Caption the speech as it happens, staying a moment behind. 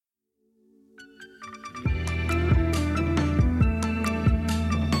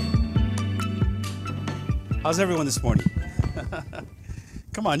How's everyone this morning?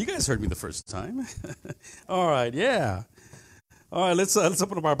 Come on, you guys heard me the first time. All right, yeah. All right, let's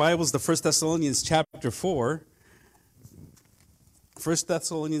open up our Bibles to 1 Thessalonians chapter 4. 1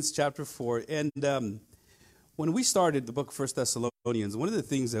 Thessalonians chapter 4. And when we started the book of 1 Thessalonians, one of the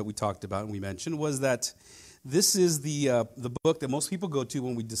things that we talked about and we mentioned was that this is the book that most people go to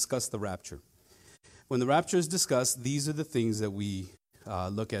when we discuss the rapture. When the rapture is discussed, these are the things that we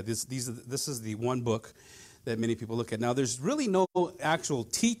look at. This is the one book that many people look at. Now, there's really no actual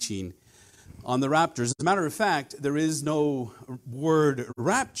teaching on the rapture. As a matter of fact, there is no word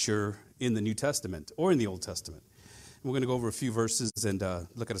rapture in the New Testament or in the Old Testament. We're going to go over a few verses and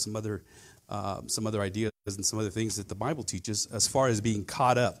look at some other ideas and some other things that the Bible teaches as far as being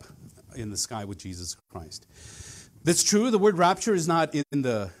caught up in the sky with Jesus Christ. That's true. The word rapture is not in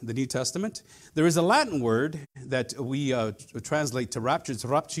the New Testament. There is a Latin word that we translate to rapture. It's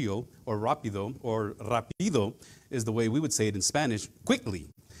raptio, or rapido is the way we would say it in Spanish, quickly.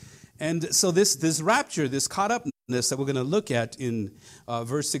 And so this rapture, this caught upness that we're going to look at in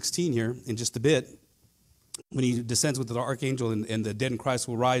verse 16 here in just a bit, when he descends with the archangel and the dead in Christ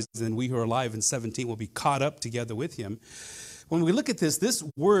will rise, and we who are alive in 17 will be caught up together with him. When we look at this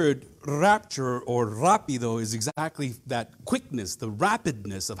word rapture or rapido is exactly that quickness, the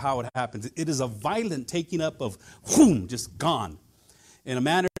rapidness of how it happens. It is a violent taking up of whoom, just gone, in a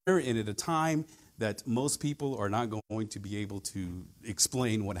manner and at a time that most people are not going to be able to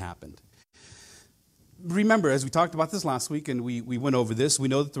explain what happened. Remember, as we talked about this last week and we went over this, we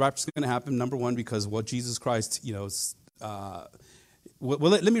know that the rapture is going to happen, number one, because Jesus Christ,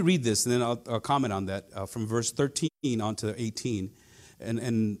 let me read this, and then I'll comment on that from verse 13 on to 18.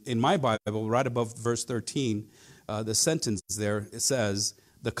 And in my Bible, right above verse 13, the sentence there, it says,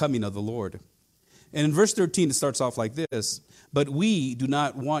 the coming of the Lord. And in verse 13, it starts off like this: but we do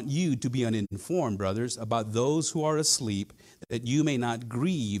not want you to be uninformed, brothers, about those who are asleep, that you may not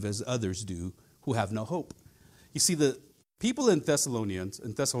grieve as others do, who have no hope. You see, the people in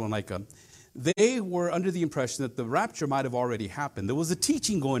Thessalonica, they were under the impression that the rapture might have already happened. There was a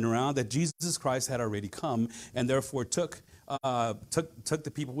teaching going around that Jesus Christ had already come and therefore took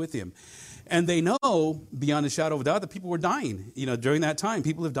the people with him. And they know, beyond a shadow of a doubt, that people were dying. During that time,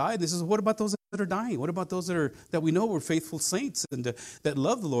 people have died. This is, what about those that are dying? What about those that we know were faithful saints and that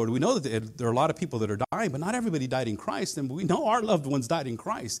love the Lord? We know that there are a lot of people that are dying, but not everybody died in Christ. And we know our loved ones died in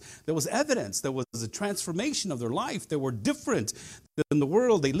Christ. There was evidence. There was a transformation of their life. They were different than the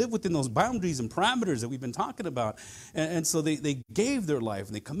world. They lived within those boundaries and parameters that we've been talking about. And so they gave their life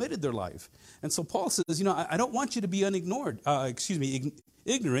and they committed their life. And so Paul says, I don't want you to be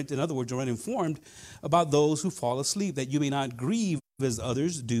ignorant, in other words, or uninformed about those who fall asleep, that you may not grieve as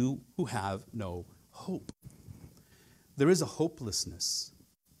others do who have no hope. There is a hopelessness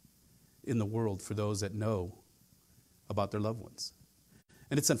in the world for those that know about their loved ones.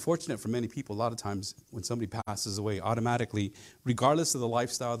 And it's unfortunate for many people. A lot of times when somebody passes away, automatically, regardless of the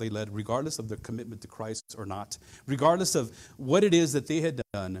lifestyle they led, regardless of their commitment to Christ or not, regardless of what it is that they had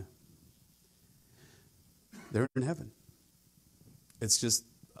done, they're in heaven. It's just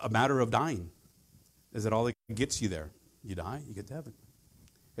a matter of dying. Is that all that gets you there? You die, you get to heaven.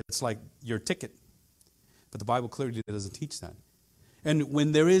 It's like your ticket. But the Bible clearly doesn't teach that. And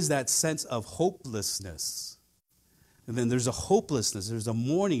when there is that sense of hopelessness, and then there's a hopelessness, there's a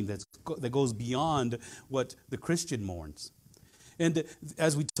mourning that goes beyond what the Christian mourns. And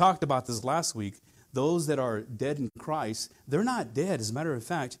as we talked about this last week, those that are dead in Christ, they're not dead. As a matter of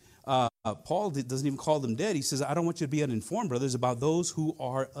fact, Paul doesn't even call them dead. He says, I don't want you to be uninformed, brothers, about those who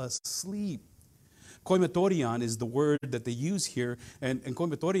are asleep. Koimatorion is the word that they use here, and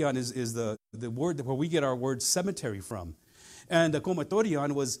koimatorion is the word where we get our word cemetery from. And the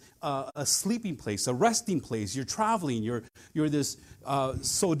koimatorion was a sleeping place, a resting place. You're traveling, you're this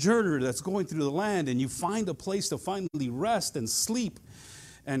sojourner that's going through the land, and you find a place to finally rest and sleep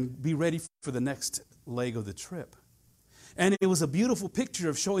and be ready for the next leg of the trip. And it was a beautiful picture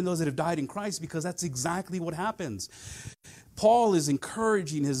of showing those that have died in Christ, because that's exactly what happens. Paul is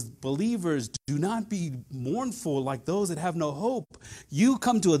encouraging his believers, do not be mournful like those that have no hope. You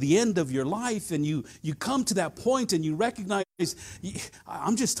come to the end of your life and you come to that point and you recognize,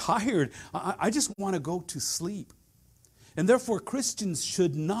 I'm just tired. I just want to go to sleep. And therefore Christians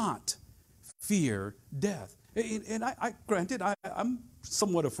should not fear death. And granted, I'm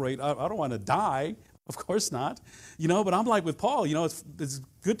somewhat afraid. I don't want to die. Of course not. But I'm like with Paul, it's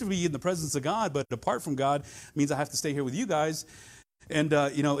good to be in the presence of God, but apart from God means I have to stay here with you guys. And,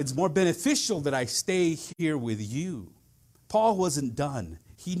 it's more beneficial that I stay here with you. Paul wasn't done.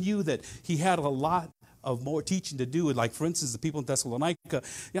 He knew that he had a lot of more teaching to do. Like, for instance, the people in Thessalonica,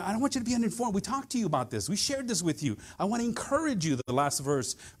 I don't want you to be uninformed. We talked to you about this. We shared this with you. I want to encourage you. The last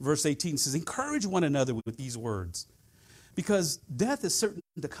verse 18 says, encourage one another with these words. Because death is certain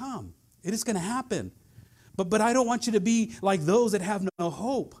to come. It is going to happen. But I don't want you to be like those that have no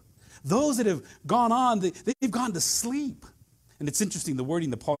hope. Those that have gone on, they've gone to sleep. And it's interesting, the wording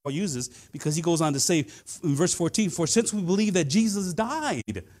that Paul uses, because he goes on to say in verse 14, for since we believe that Jesus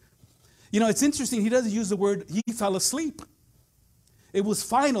died. It's interesting, he doesn't use the word, he fell asleep. It was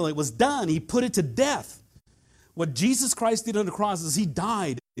final, it was done. He put it to death. What Jesus Christ did on the cross is he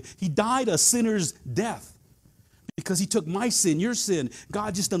died. He died a sinner's death. Because he took my sin, your sin.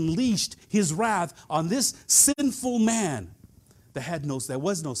 God just unleashed his wrath on this sinful man that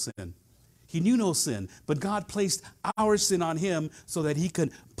was no sin. He knew no sin, but God placed our sin on him so that he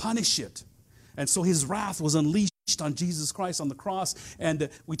could punish it. And so his wrath was unleashed on Jesus Christ on the cross. And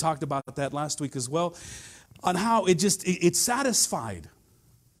we talked about that last week as well, on how it satisfied.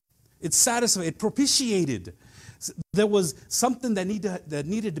 It satisfied, it propitiated. There was something that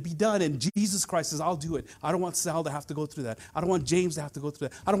needed to be done, and Jesus Christ says, I'll do it. I don't want Sal to have to go through that. I don't want James to have to go through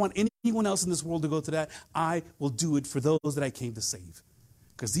that. I don't want anyone else in this world to go through that. I will do it for those that I came to save.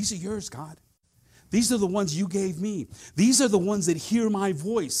 Because these are yours, God. These are the ones you gave me. These are the ones that hear my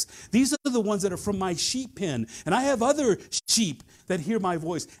voice. These are the ones that are from my sheep pen. And I have other sheep that hear my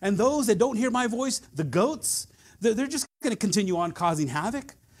voice. And those that don't hear my voice, the goats, they're just going to continue on causing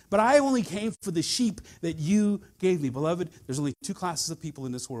havoc. But I only came for the sheep that you gave me. Beloved, there's only two classes of people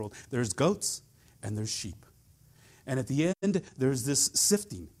in this world. There's goats and there's sheep. And at the end, there's this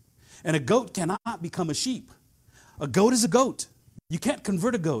sifting. And a goat cannot become a sheep. A goat is a goat. You can't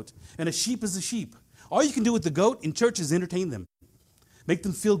convert a goat. And a sheep is a sheep. All you can do with the goat in church is entertain them. Make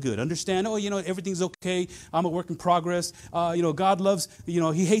them feel good. Understand, everything's okay. I'm a work in progress. God loves,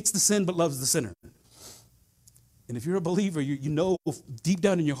 he hates the sin but loves the sinner. And if you're a believer, you know deep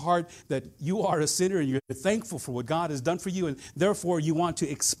down in your heart that you are a sinner and you're thankful for what God has done for you. And therefore, you want to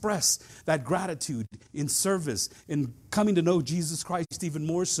express that gratitude in service, in coming to know Jesus Christ even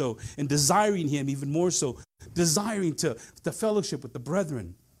more so, and desiring him even more so, desiring to fellowship with the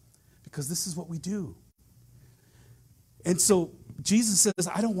brethren. Because this is what we do. And so Jesus says,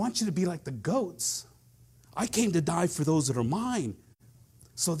 I don't want you to be like the goats. I came to die for those that are mine.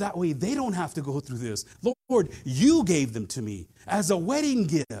 So that way they don't have to go through this. Lord, you gave them to me as a wedding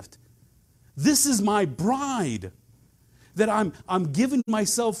gift. This is my bride that I'm giving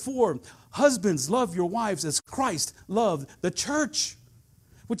myself for. Husbands, love your wives as Christ loved the church,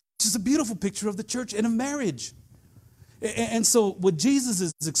 which is a beautiful picture of the church and of marriage. And so what Jesus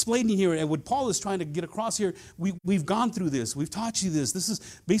is explaining here and what Paul is trying to get across here, we've gone through this. We've taught you this. This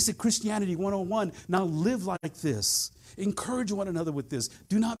is basic Christianity 101. Now live like this. Encourage one another with this.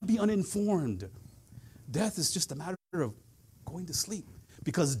 Do not be uninformed. Death is just a matter of going to sleep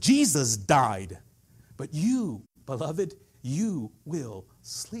because Jesus died. But you, beloved, you will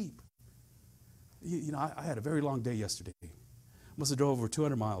sleep. I had a very long day yesterday. I must have drove over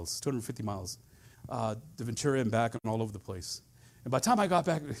 200 miles, 250 miles. To Ventura and back and all over the place. And by the time I got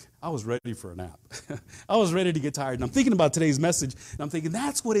back, I was ready for a nap. I was ready to get tired. And I'm thinking about today's message, and I'm thinking,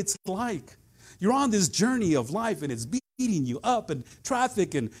 that's what it's like. You're on this journey of life, and it's beating you up, and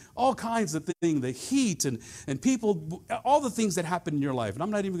traffic, and all kinds of things, the heat, and people, all the things that happen in your life. And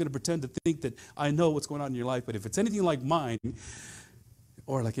I'm not even going to pretend to think that I know what's going on in your life, but if it's anything like mine,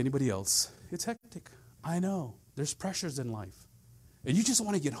 or like anybody else, it's hectic. I know. There's pressures in life. And you just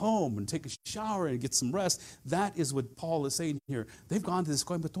want to get home and take a shower and get some rest. That is what Paul is saying here. They've gone to this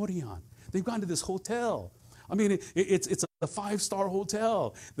coimbatorian. They've gone to this hotel. I mean, it's a 5-star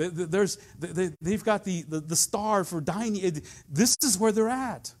hotel. They've got the star for dining. This is where they're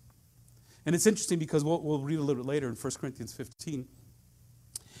at. And it's interesting because we'll read a little bit later in 1 Corinthians 15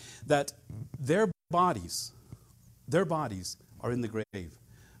 that their bodies are in the grave,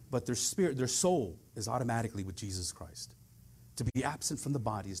 but their spirit, their soul is automatically with Jesus Christ. To be absent from the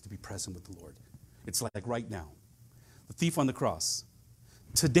body is to be present with the Lord. It's like right now. The thief on the cross.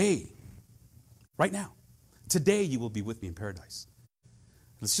 Today, right now, today you will be with me in paradise.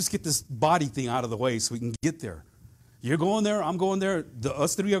 Let's just get this body thing out of the way so we can get there. You're going there, I'm going there,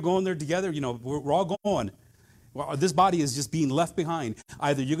 us three are going there together, we're all going. Well, this body is just being left behind.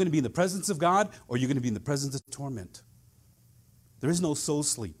 Either you're going to be in the presence of God or you're going to be in the presence of torment. There is no soul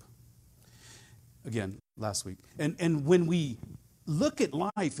sleep. Again, last week. And when we look at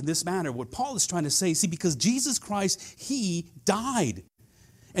life in this manner, what Paul is trying to say, because Jesus Christ, he died.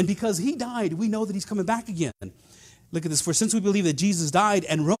 And because he died, we know that he's coming back again. Look at this. For since we believe that Jesus died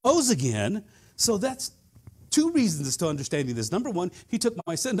and rose again, so that's two reasons to understanding this. Number one, he took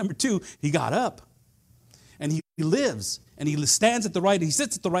my sin. Number two, he got up. lives, and he stands at the right, he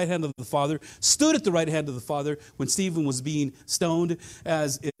sits at the right hand of the Father, stood at the right hand of the Father when Stephen was being stoned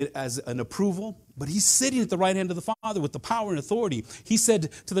as an approval. But he's sitting at the right hand of the Father with the power and authority. He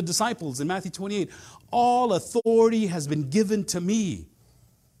said to the disciples in Matthew 28, all authority has been given to me.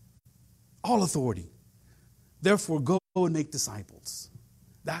 All authority. Therefore, go and make disciples.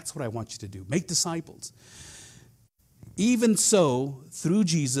 That's what I want you to do. Make disciples. Even so, through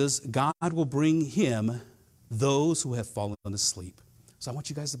Jesus, God will bring him those who have fallen asleep. So I want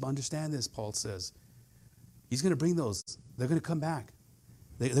you guys to understand this, Paul says. He's going to bring those. They're going to come back.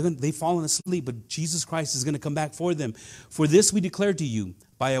 They've fallen asleep, but Jesus Christ is going to come back for them. For this we declare to you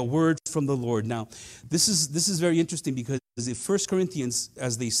by a word from the Lord. Now, this is very interesting because if 1 Corinthians,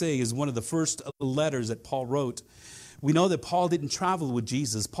 as they say, is one of the first letters that Paul wrote, we know that Paul didn't travel with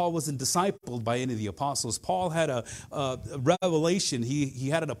Jesus. Paul wasn't discipled by any of the apostles. Paul had a revelation. He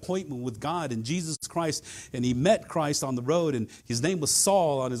had an appointment with God and Jesus Christ, and he met Christ on the road, and his name was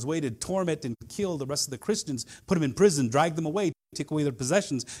Saul, on his way to torment and kill the rest of the Christians, put them in prison, drag them away, take away their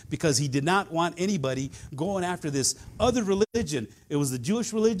possessions, because he did not want anybody going after this other religion. It was the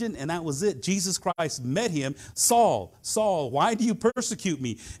Jewish religion, and that was it. Jesus Christ met him. Saul, why do you persecute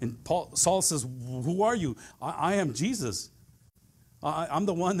me? And Saul says, who are you? I am Jesus. I'm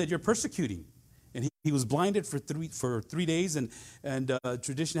the one that you're persecuting. And he was blinded for 3 days, and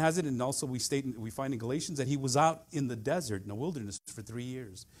tradition has it, and also we find in Galatians that he was out in the desert, in the wilderness, for 3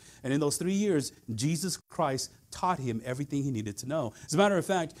 years. And in those 3 years, Jesus Christ taught him everything he needed to know. As a matter of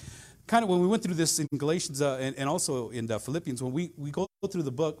fact, kind of when we went through this in Galatians and also in Philippians, when we go through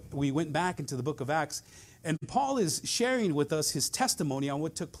the book, we went back into the book of Acts, and Paul is sharing with us his testimony on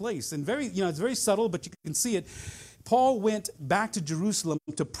what took place. And it's very subtle, but you can see it. Paul went back to Jerusalem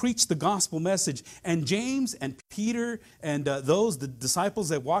to preach the gospel message, and James and Peter and the disciples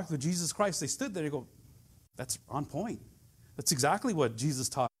that walked with Jesus Christ, they stood there and go, that's on point. That's exactly what Jesus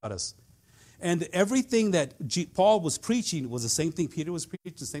taught us. And everything that Paul was preaching was the same thing Peter was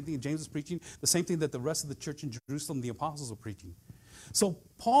preaching, the same thing James was preaching, the same thing that the rest of the church in Jerusalem, the apostles, were preaching. So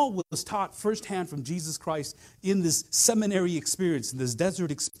Paul was taught firsthand from Jesus Christ in this seminary experience, in this desert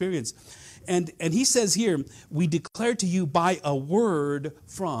experience. And he says here, we declare to you by a word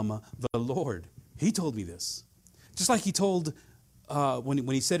from the Lord. He told me this. Just like he told, when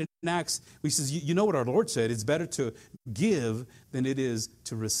he said in Acts, he says, you know what our Lord said, it's better to give than it is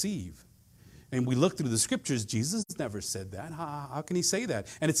to receive. And we look through the scriptures, Jesus never said that. How can he say that?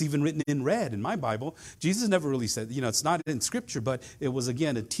 And it's even written in red in my Bible. Jesus never really said, it's not in scripture, but it was,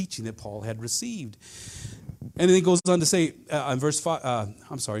 again, a teaching that Paul had received. And then he goes on to say, in verse 5,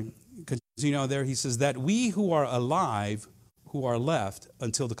 continue on there, he says, that we who are alive, who are left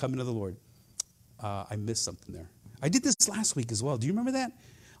until the coming of the Lord. I missed something there. I did this last week as well. Do you remember that?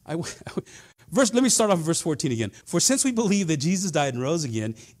 Let me start off in verse 14 again. For since we believe that Jesus died and rose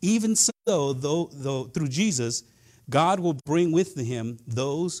again, even so, though through Jesus, God will bring with him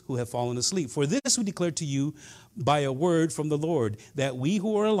those who have fallen asleep. For this we declare to you by a word from the Lord, that we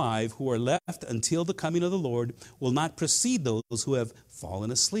who are alive, who are left until the coming of the Lord, will not precede those who have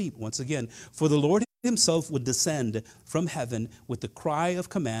fallen asleep. Once again, for the Lord himself would descend from heaven with the cry of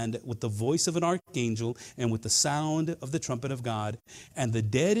command, with the voice of an archangel, and with the sound of the trumpet of God. And the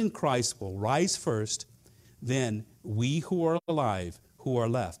dead in Christ will rise first. Then we who are alive, who are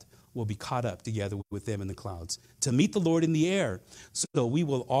left, will be caught up together with them in the clouds to meet the Lord in the air. So we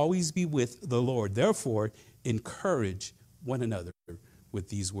will always be with the Lord. Therefore, encourage one another with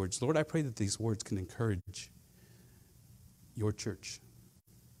these words. Lord, I pray that these words can encourage your church.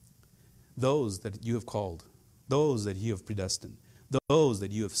 Those that you have called, those that you have predestined, those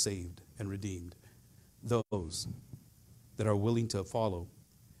that you have saved and redeemed, those that are willing to follow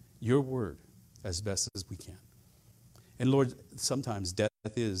your word as best as we can. And Lord, sometimes death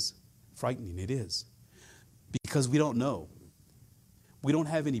is frightening. It is. Because we don't know. We don't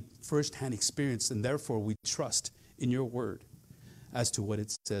have any firsthand experience, and therefore we trust in your word as to what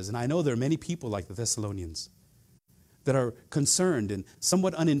it says. And I know there are many people like the Thessalonians that are concerned and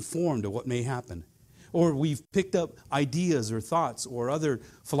somewhat uninformed of what may happen. Or we've picked up ideas or thoughts or other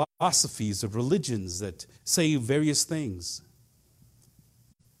philosophies of religions that say various things.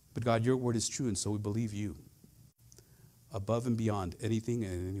 But God, your word is true, and so we believe you above and beyond anything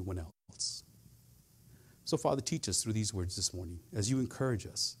and anyone else. So, Father, teach us through these words this morning. As you encourage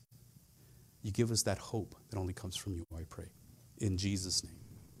us, you give us that hope that only comes from you, I pray. In Jesus' name,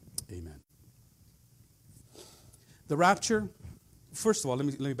 amen. The rapture, first of all, let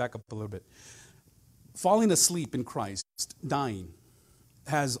me back up a little bit. Falling asleep in Christ, dying,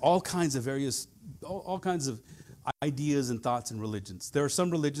 has all kinds of ideas and thoughts and religions. There are some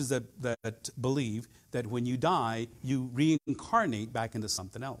religions that believe that when you die, you reincarnate back into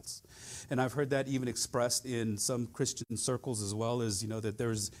something else. And I've heard that even expressed in some Christian circles as well, as, that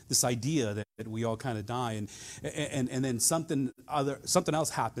there's this idea that we all kind of die and then something else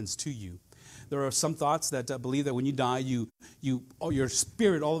happens to you. There are some thoughts that believe that when you die, your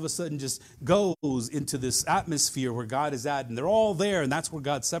spirit all of a sudden just goes into this atmosphere where God is at, and they're all there, and that's where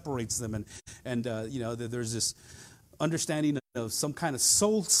God separates them. And there's this understanding of some kind of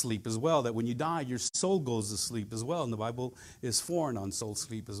soul sleep as well, that when you die, your soul goes to sleep as well, and the Bible is foreign on soul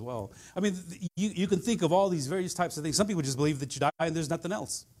sleep as well. I mean, you can think of all these various types of things. Some people just believe that you die and there's nothing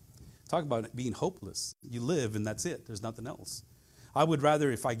else. Talk about it being hopeless. You live and that's it. There's nothing else. I would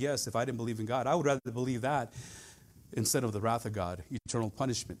rather, if I didn't believe in God, I would rather believe that instead of the wrath of God, eternal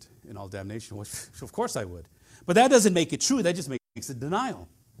punishment and all damnation, which of course I would. But that doesn't make it true. That just makes it denial.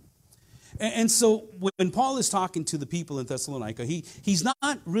 And so when Paul is talking to the people in Thessalonica, he's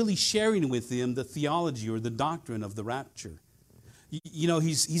not really sharing with them the theology or the doctrine of the rapture.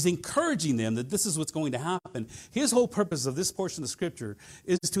 He's encouraging them that this is what's going to happen. His whole purpose of this portion of Scripture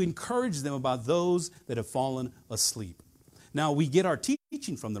is to encourage them about those that have fallen asleep. Now, we get our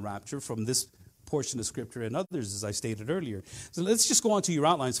teaching from the rapture from this portion of Scripture and others, as I stated earlier. So let's just go on to your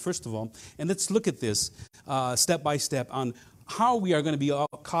outlines, first of all, and let's look at this step by step on how we are going to be all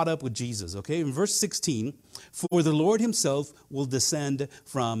caught up with Jesus. Okay, in verse 16, for the Lord himself will descend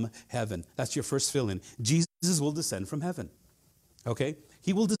from heaven. That's your first fill-in. Jesus will descend from heaven. Okay,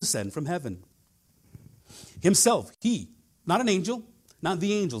 he will descend from heaven. Himself, he, not an angel, not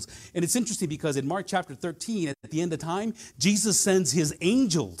the angels. And it's interesting because in Mark chapter 13, at the end of time, Jesus sends his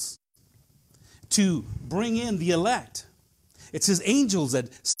angels to bring in the elect. It's his angels that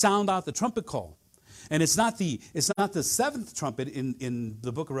sound out the trumpet call. And it's not the seventh trumpet in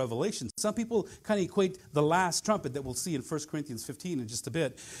the book of Revelation. Some people kind of equate the last trumpet that we'll see in 1 Corinthians 15 in just a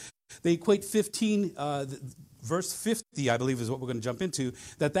bit. They equate 15, verse 50, I believe is what we're going to jump into,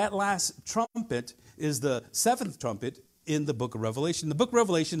 that last trumpet is the seventh trumpet in the book of Revelation. The book of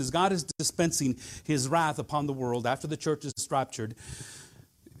Revelation is God is dispensing his wrath upon the world after the church is raptured.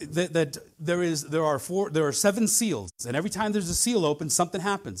 There are seven seals, and every time there's a seal open, something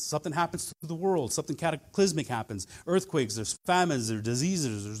happens. Something happens to the world. Something cataclysmic happens. Earthquakes, there's famines, there's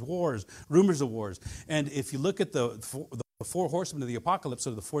diseases, there's wars, rumors of wars. And if you look at the four horsemen of the apocalypse,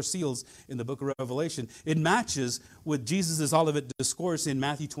 or the four seals in the book of Revelation, it matches with Jesus' Olivet Discourse in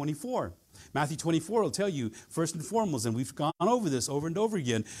Matthew 24. Matthew 24 will tell you, first and foremost, and we've gone over this over and over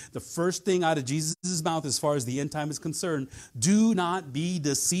again, the first thing out of Jesus' mouth as far as the end time is concerned, do not be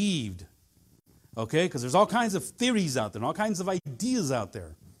deceived. Okay? Because there's all kinds of theories out there, and all kinds of ideas out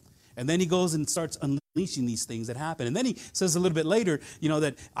there. And then he goes and starts unleashing these things that happen. And then he says a little bit later,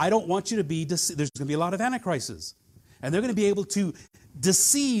 that I don't want you to be deceived. There's going to be a lot of antichrists. And they're going to be able to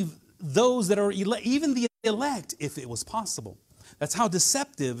deceive those that are even the elect, if it was possible. That's how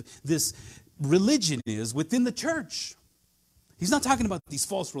deceptive this religion is within the church. He's not talking about these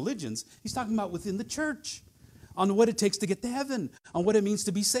false religions. He's talking about within the church, on what it takes to get to heaven, on what it means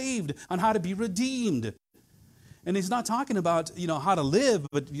to be saved, on how to be redeemed. And he's not talking about, how to live,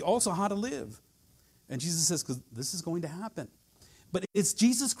 but also how to live. And Jesus says, because this is going to happen. But it's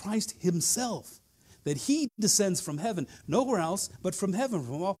Jesus Christ himself, that he descends from heaven, nowhere else but from heaven,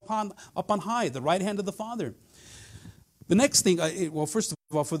 from up on high, the right hand of the Father. The next thing, first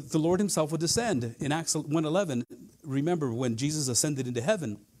of all, for the Lord himself will descend. In Acts 1:11, remember when Jesus ascended into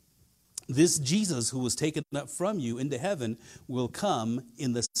heaven, this Jesus who was taken up from you into heaven will come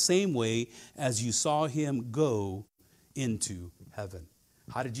in the same way as you saw him go into heaven.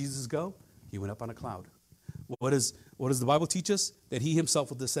 How did Jesus go? He went up on a cloud. What does the Bible teach us? That he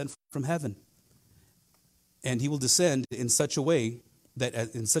himself will descend from heaven. And he will descend in such a way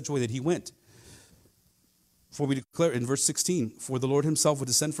that he went. For we declare in verse 16, for the Lord himself will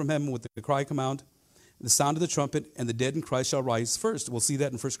descend from heaven with the cry come out, the sound of the trumpet, and the dead in Christ shall rise first. We'll see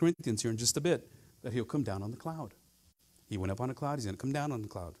that in 1 Corinthians here in just a bit, that he'll come down on the cloud. He went up on a cloud, he's going to come down on the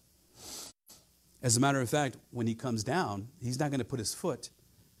cloud. As a matter of fact, when he comes down, he's not going to put his foot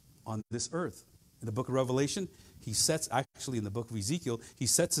on this earth. In the book of Revelation, in the book of Ezekiel, he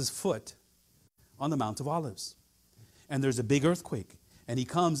sets his foot on the Mount of Olives. And there's a big earthquake. And he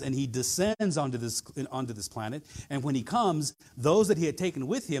comes and he descends onto this planet. And when he comes, those that he had taken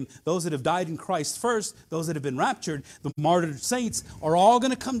with him, those that have died in Christ first, those that have been raptured, the martyred saints, are all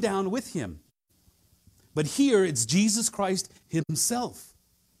going to come down with him. But here it's Jesus Christ himself.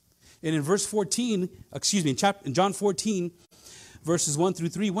 And in in John 14, verses 1 through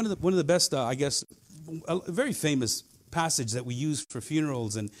 3, one of the best, a very famous passage that we use for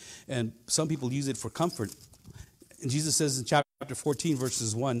funerals, and some people use it for comfort. And Jesus says in chapter 14,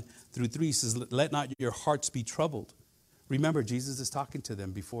 verses 1 through 3, he says, let not your hearts be troubled. Remember, Jesus is talking to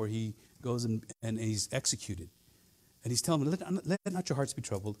them before he goes and he's executed. And he's telling them, let not your hearts be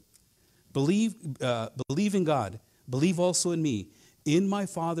troubled. Believe in God. Believe also in me. In my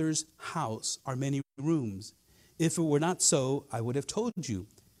Father's house are many rooms. If it were not so, I would have told you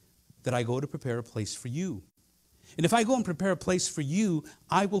that I go to prepare a place for you. And if I go and prepare a place for you,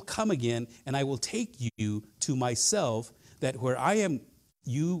 I will come again and I will take you to myself, that where I am,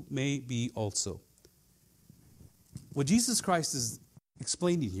 you may be also. What Jesus Christ is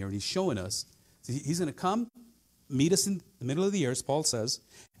explaining here, and he's showing us, he's going to come, meet us in the middle of the earth, Paul says,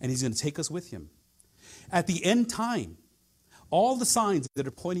 and he's going to take us with him. At the end time, all the signs that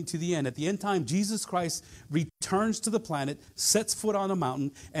are pointing to the end, at the end time, Jesus Christ returns to the planet, sets foot on a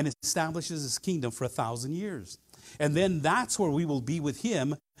mountain, and establishes his kingdom for 1,000 years. And then that's where we will be with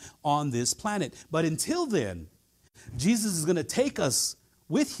him on this planet. But until then, Jesus is going to take us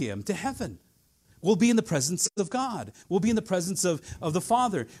with him to heaven. We'll be in the presence of God. We'll be in the presence of the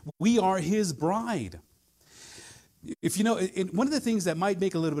Father. We are his bride. If you know, one of the things that might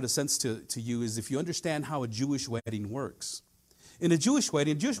make a little bit of sense to you is if you understand how a Jewish wedding works. In a Jewish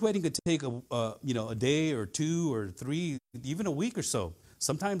wedding could take a day or 2 or 3, even a week or so.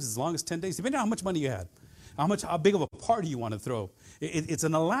 Sometimes as long as 10 days, depending on how much money you had, how big of a party you want to throw. It's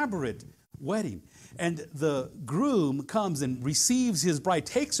an elaborate wedding. And the groom comes and receives his bride,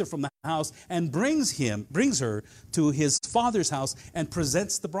 takes her from the house, and brings her to his father's house and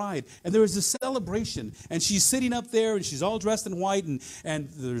presents the bride. And there is a celebration. And she's sitting up there and she's all dressed in white, and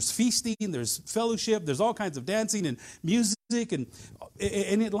there's feasting, there's fellowship, there's all kinds of dancing and music, and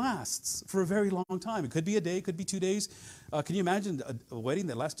it lasts for a very long time. It could be a day, it could be 2 days. Can you imagine a wedding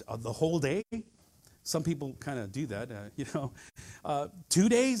that lasts the whole day? Some people kind of do that, 2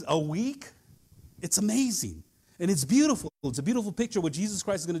 days, a week. It's amazing. And it's beautiful. It's a beautiful picture what Jesus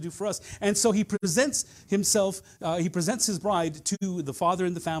Christ is going to do for us. And so he presents himself, he presents his bride to the father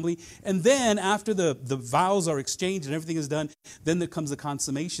and the family. And then after the vows are exchanged and everything is done, then there comes the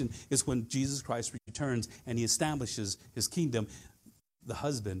consummation, is when Jesus Christ returns and he establishes his kingdom. The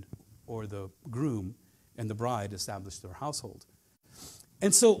husband or the groom and the bride establish their household.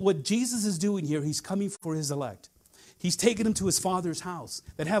 And so what Jesus is doing here, he's coming for his elect. He's taking them to his father's house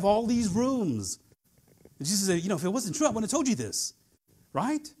that have all these rooms. And Jesus said, if it wasn't true, I wouldn't have told you this.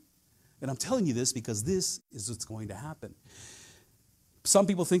 Right? And I'm telling you this because this is what's going to happen. Some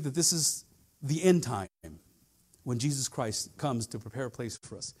people think that this is the end time when Jesus Christ comes to prepare a place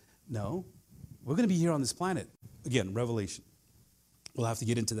for us. No, we're going to be here on this planet. Again, Revelation. We'll have to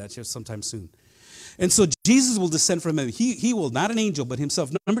get into that sometime soon. And so Jesus will descend from heaven. He will, not an angel, but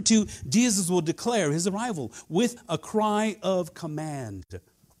himself. Number 2, Jesus will declare his arrival with a cry of command.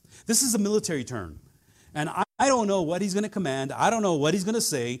 This is a military term. And I don't know what he's going to command. I don't know what he's going to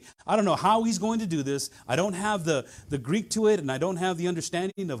say. I don't know how he's going to do this. I don't have the Greek to it, and I don't have the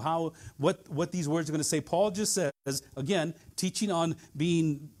understanding of what these words are going to say. Paul just says, again, teaching on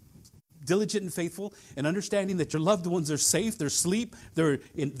being diligent and faithful, and understanding that your loved ones are safe, they're asleep, their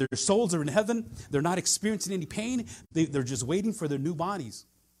souls are in heaven, they're not experiencing any pain, they're just waiting for their new bodies.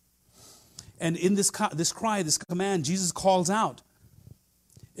 And in this cry, this command, Jesus calls out.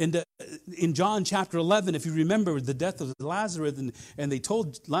 And in John chapter 11, if you remember the death of Lazarus, and they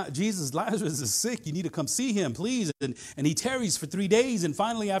told Jesus, Lazarus is sick, you need to come see him, please. And he tarries for 3 days, and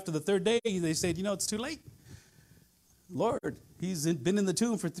finally after the 3rd day, they said, it's too late. Lord, he's been in the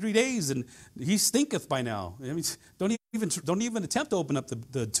tomb for 3 days, and he stinketh by now. I mean, don't even attempt to open up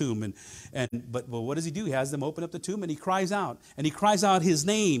the tomb. But what does he do? He has them open up the tomb, and he cries out. And he cries out his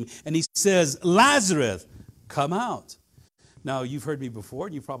name, and he says, Lazarus, come out. Now, you've heard me before,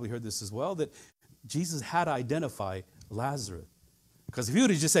 and you've probably heard this as well, that Jesus had to identify Lazarus. Because if he would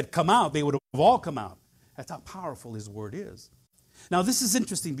have just said, come out, they would have all come out. That's how powerful his word is. Now, this is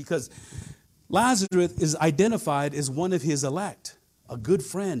interesting because Lazarus is identified as one of his elect, a good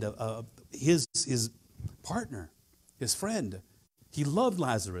friend, his partner, his friend. He loved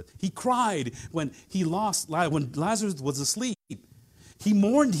Lazarus. He cried when Lazarus was asleep. He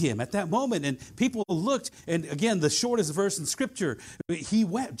mourned him at that moment, and people looked, and again, the shortest verse in Scripture, he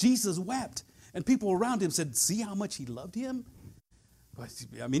wept. Jesus wept, and people around him said, see how much he loved him?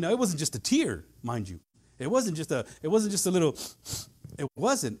 I mean, it wasn't just a tear, mind you. It wasn't just a little... It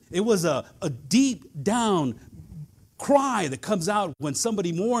wasn't. It was a deep down cry that comes out when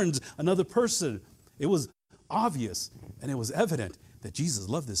somebody mourns another person. It was obvious and it was evident that Jesus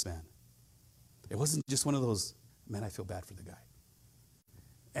loved this man. It wasn't just one of those, man, I feel bad for the guy.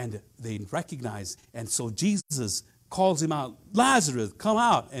 And they recognized, and so Jesus calls him out, Lazarus, come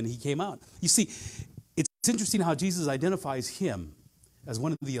out, and he came out. You see, it's interesting how Jesus identifies him as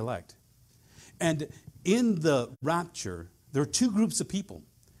one of the elect. And in the rapture, there are two groups of people.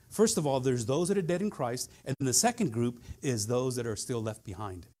 First of all, there's those that are dead in Christ, and the second group is those that are still left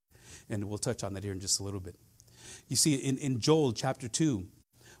behind. And we'll touch on that here in just a little bit. You see, in Joel chapter 2,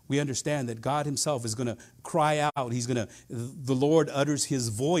 we understand that God himself is going to cry out. The Lord utters his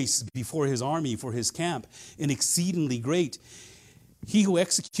voice before his army, for his camp, and exceedingly great. He who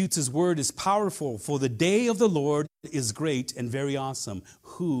executes his word is powerful, for the day of the Lord is great and very awesome.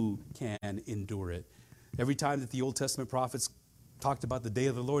 Who can endure it? Every time that the Old Testament prophets talked about the day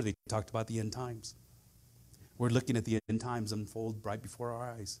of the Lord, they talked about the end times. We're looking at the end times unfold right before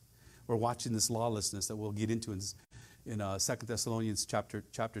our eyes. We're watching this lawlessness that we'll get into in 2 Thessalonians chapter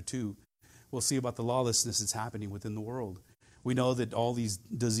 2. We'll see about the lawlessness that's happening within the world. We know that all these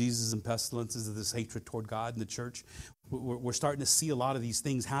diseases and pestilences of this hatred toward God and the church, we're starting to see a lot of these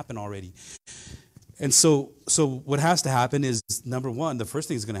things happen already. And so what has to happen is, number one, the first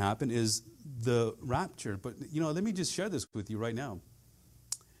thing that's going to happen is the rapture. But, let me just share this with you right now.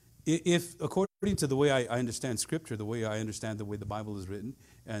 If, according to the way I understand Scripture, the way the way the Bible is written,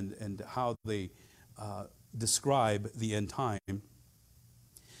 and how they describe the end time,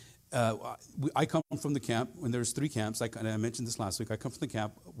 I come from the camp, when there's 3 camps, and I mentioned this last week, I come from the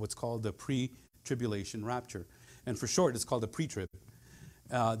camp, what's called the pre-tribulation rapture. And for short, it's called a pre-trib.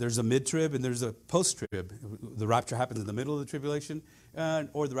 There's a mid-trib and there's a post-trib. The rapture happens in the middle of the tribulation,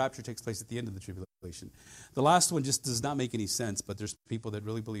 or the rapture takes place at the end of the tribulation. The last one just does not make any sense, but there's people that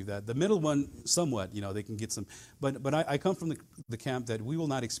really believe that. The middle one, somewhat, they can get some. But I come from the camp that we will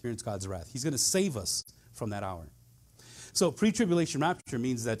not experience God's wrath. He's going to save us from that hour. So pre-tribulation rapture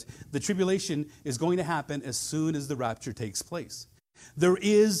means that the tribulation is going to happen as soon as the rapture takes place.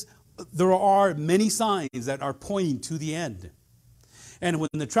 There are many signs that are pointing to the end. And when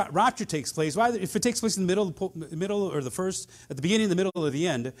the rapture takes place, either if it takes place in the middle or the first, at the beginning, the middle, or the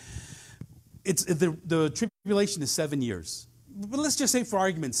end, the tribulation is 7 years. But let's just say, for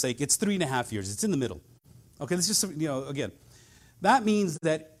argument's sake, it's 3.5 years. It's in the middle. Okay, let's just, again. That means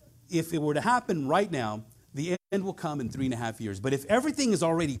that if it were to happen right now, the end will come in 3.5 years. But if everything is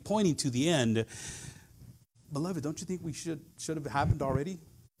already pointing to the end, beloved, don't you think we should have happened already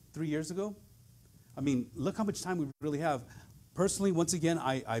 3 years ago? I mean, look how much time we really have. Personally, once again,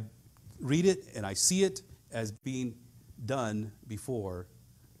 I read it and I see it as being done before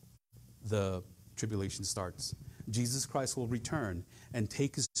the tribulation starts. Jesus Christ will return and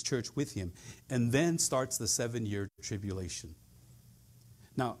take his church with him, and then starts the 7-year tribulation.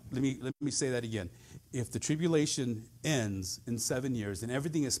 Now, let me say that again. If the tribulation ends in 7 years and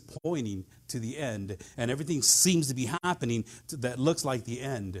everything is pointing to the end and everything seems to be happening that looks like the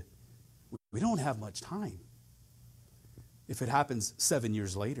end, we don't have much time. If it happens 7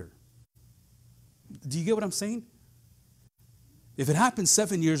 years later. Do you get what I'm saying? If it happens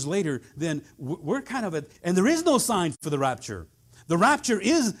 7 years later, then we're kind of and there is no sign for the rapture. The rapture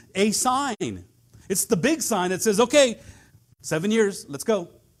is a sign. It's the big sign that says, okay, 7 years, let's go.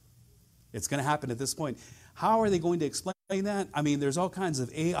 It's going to happen at this point. How are they going to explain that? I mean, there's all kinds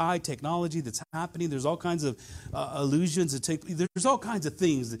of AI technology that's happening. There's all kinds of illusions that there's all kinds of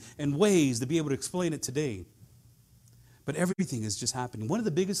things and ways to be able to explain it today. But everything is just happening. One of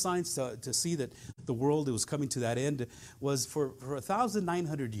the biggest signs to see that the world was coming to that end was for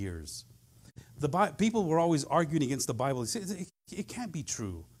 1,900 years. People were always arguing against the Bible. They said, it can't be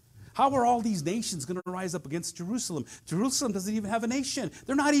true. How are all these nations going to rise up against Jerusalem? Jerusalem doesn't even have a nation.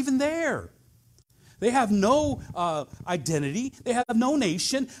 They're not even there. They have no identity. They have no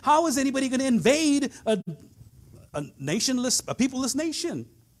nation. How is anybody going to invade a peopleless nation?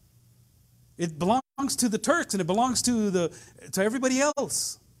 It belongs to the Turks and it belongs to everybody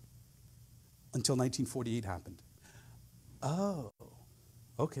else. Until 1948 happened. Oh,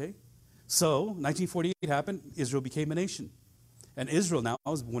 okay. So 1948 happened. Israel became a nation. And Israel now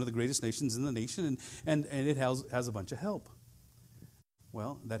is one of the greatest nations in the nation, and it has a bunch of help.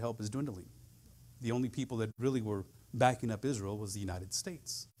 Well, that help is dwindling. The only people that really were backing up Israel was the United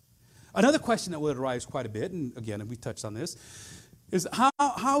States. Another question that would arise quite a bit, and again, we touched on this, is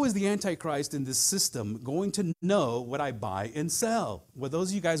how is the Antichrist in this system going to know what I buy and sell? Well, those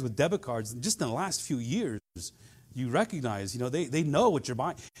of you guys with debit cards, just in the last few years, you recognize, they know what you're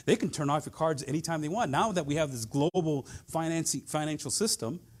buying. They can turn off your cards anytime they want. Now that we have this global financial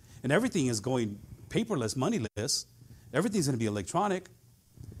system and everything is going paperless, moneyless, everything's going to be electronic.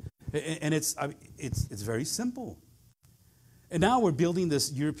 And it's very simple. And now we're building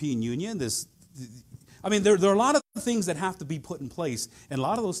this European Union. There are a lot of things that have to be put in place, and a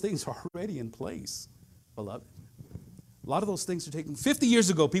lot of those things are already in place, beloved. A lot of those things are taken. 50 years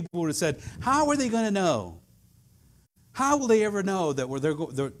ago, people would have said, how are they going to know? How will they ever know that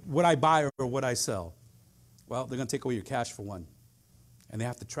what I buy or what I sell? Well, they're going to take away your cash for one. And they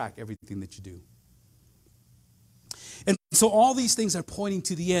have to track everything that you do. And so all these things are pointing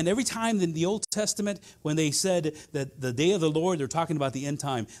to the end. Every time in the Old Testament, when they said that the day of the Lord, they're talking about the end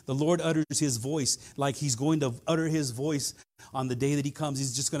time. The Lord utters his voice like he's going to utter his voice on the day that he comes.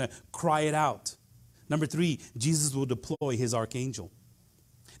 He's just going to cry it out. Number 3, Jesus will deploy his archangel.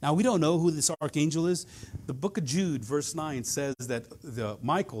 Now, we don't know who this archangel is. The book of Jude, verse 9, says that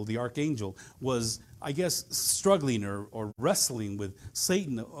Michael, the archangel, was, I guess, struggling or wrestling with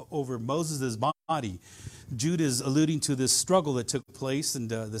Satan over Moses' body. Jude is alluding to this struggle that took place, and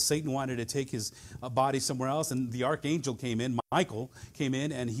the Satan wanted to take his body somewhere else, and the archangel came in, Michael came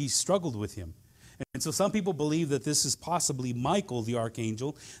in, and he struggled with him. And so some people believe that this is possibly Michael, the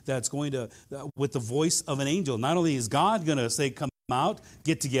archangel, that's going to, with the voice of an angel. Not only is God going to say, come out,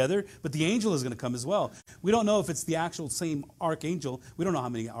 get together, but the angel is going to come as well. We don't know if it's the actual same archangel. We don't know how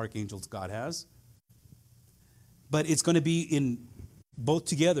many archangels God has. But it's going to be in both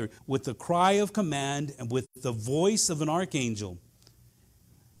together with the cry of command and with the voice of an archangel.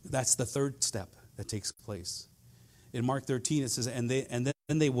 That's the third step that takes place. In Mark 13 it says, and then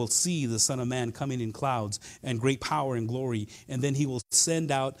they will see the Son of Man coming in clouds and great power and glory, and then he will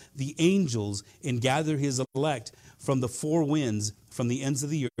send out the angels and gather his elect from the four winds, from the ends of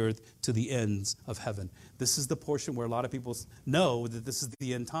the earth to the ends of heaven. This is the portion where a lot of people know that this is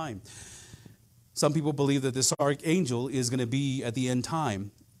the end time. Some people believe that this archangel is going to be at the end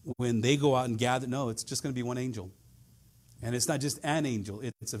time when they go out and gather. No, it's just going to be one angel. And it's not just an angel.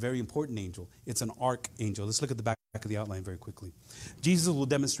 It's a very important angel. It's an archangel. Let's look at the back of the outline very quickly. Jesus will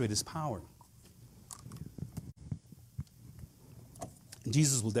demonstrate his power.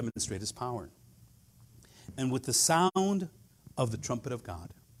 Jesus will demonstrate his power. And with the sound of the trumpet of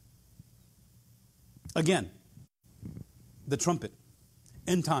God. Again, the trumpet.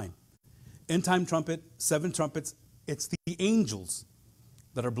 End time. End time trumpet, 7 trumpets. It's the angels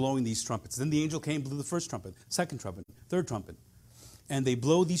that are blowing these trumpets. Then the angel came, blew the first trumpet, second trumpet, third trumpet. And they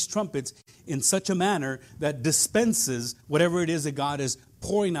blow these trumpets in such a manner that dispenses whatever it is that God is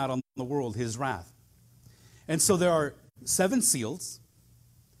pouring out on the world, his wrath. And so there are 7 seals,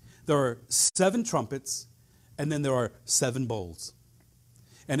 there are 7 trumpets, and then there are 7 bowls.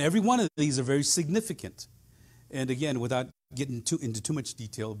 And every one of these are very significant. And again, without getting into too much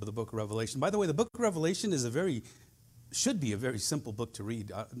detail of the book of Revelation. By the way, the book of Revelation is should be a very simple book to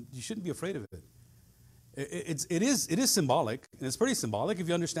read. You shouldn't be afraid of it. It is symbolic, and it's pretty symbolic if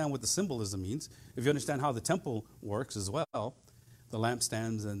you understand what the symbolism means. If you understand how the temple works as well, the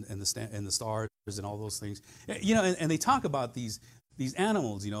lampstands and the stars and all those things. You know, and they talk about these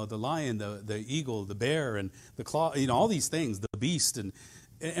animals. You know, the lion, the eagle, the bear, and the claw. You know, all these things, the beast, and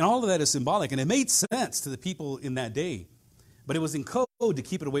all of that is symbolic, and it made sense to the people in that day. But it was in code to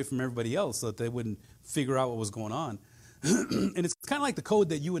keep it away from everybody else so that they wouldn't figure out what was going on. And it's kind of like the code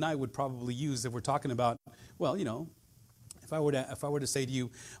that you and I would probably use if we're talking about, well, you know, if I were to say to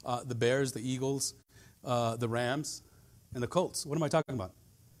you, the Bears, the Eagles, the Rams, and the Colts, what am I talking about?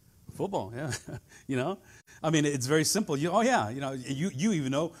 Football, yeah. You know, I mean, it's very simple. You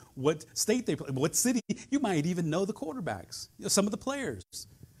even know what state they play, what city. You might even know the quarterbacks, some of the players,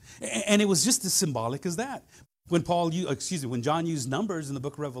 and it was just as symbolic as that. When when John used numbers in the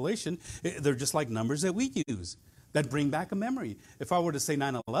book of Revelation, they're just like numbers that we use that bring back a memory. If I were to say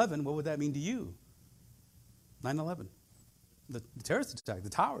 9/11, what would that mean to you? 9/11, the terrorist attack, the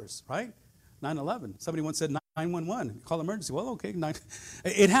towers, right? 9/11. Somebody once said 911, call emergency. Well, okay,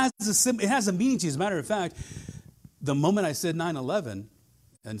 it has a meaning to you. As a matter of fact, the moment I said 9/11,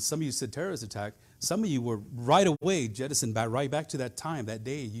 and some of you said terrorist attack, some of you were right away jettisoned right back to that time, that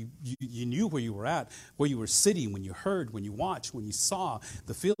day. You knew where you were at, where you were sitting, when you heard, when you watched, when you saw,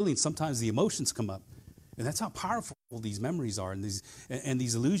 the feelings, sometimes the emotions come up. And that's how powerful these memories are and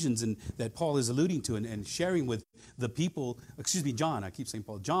these illusions that Paul is alluding to and sharing with the people. John, I keep saying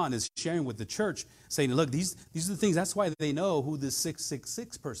Paul. John is sharing with the church, saying, look, these are the things. That's why they know who this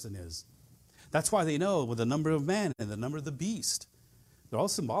 666 person is. That's why they know with the number of man and the number of the beast. They're all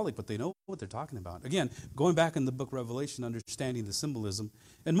symbolic, but they know what they're talking about. Again, going back in the book of Revelation, understanding the symbolism.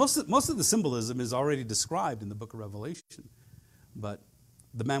 And most of the symbolism is already described in the book of Revelation. But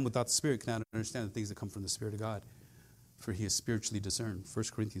the man without the Spirit cannot understand the things that come from the Spirit of God, for he is spiritually discerned. 1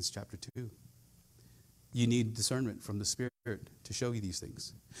 Corinthians chapter 2. You need discernment from the Spirit to show you these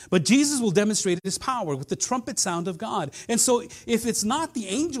things. But Jesus will demonstrate his power with the trumpet sound of God. And so if it's not the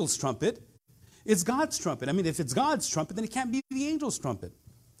angel's trumpet, it's God's trumpet. I mean, if it's God's trumpet, then it can't be the angel's trumpet.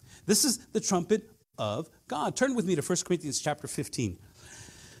 This is the trumpet of God. Turn with me to 1 Corinthians chapter 15.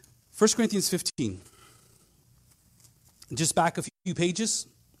 1 Corinthians 15. Just back a few pages.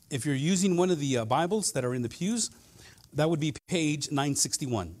 If you're using one of the Bibles that are in the pews, that would be page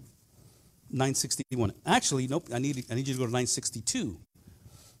 961. 961. Actually, nope, I need you to go to 962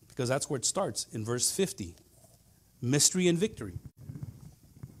 because that's where it starts in verse 50. Mystery and victory.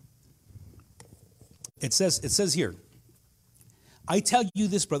 It says here, I tell you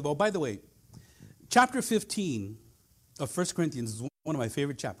this, brother. Well, by the way, chapter 15 of 1 Corinthians is one of my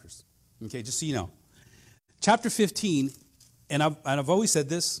favorite chapters. Okay, just so you know. Chapter 15, and I've always said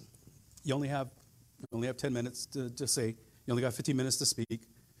this, you only have 10 minutes to just say, you only got 15 minutes to speak.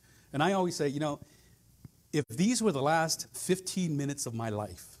 And I always say, if these were the last 15 minutes of my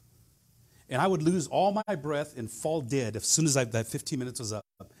life, and I would lose all my breath and fall dead as soon as that 15 minutes was up,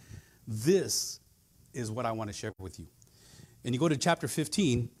 this is what I want to share with you. And you go to chapter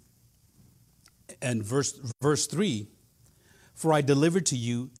 15 and verse 3, for I delivered to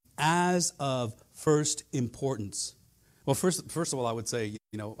you as of first importance. Well, first of all, I would say,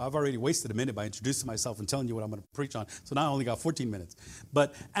 I've already wasted a minute by introducing myself and telling you what I'm going to preach on. So now I only got 14 minutes.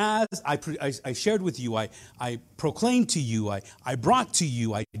 But as I shared with you, I proclaimed to you, I brought to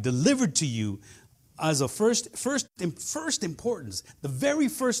you, I delivered to you as a first importance, the very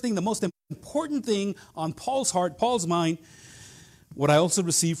first thing, the most important thing on Paul's heart, Paul's mind, what I also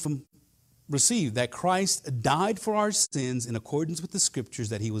received, that Christ died for our sins in accordance with the Scriptures,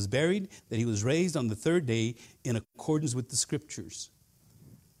 that he was buried, that he was raised on the third day in accordance with the Scriptures.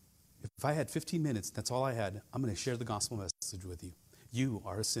 If I had 15 minutes, that's all I had, I'm going to share the gospel message with you. You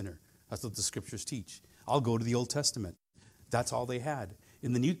are a sinner. That's what the Scriptures teach. I'll go to the Old Testament. That's all they had.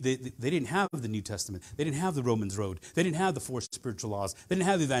 In the New, they didn't have the New Testament. They didn't have the Romans Road. They didn't have the 4 spiritual laws. They didn't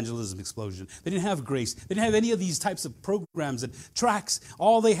have the evangelism explosion. They didn't have grace. They didn't have any of these types of programs and tracks.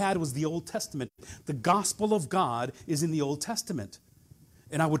 All they had was the Old Testament. The gospel of God is in the Old Testament.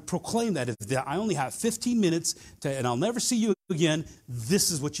 And I would proclaim that if I only have 15 minutes and I'll never see you again, this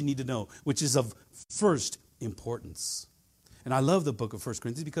is what you need to know, which is of first importance. And I love the book of 1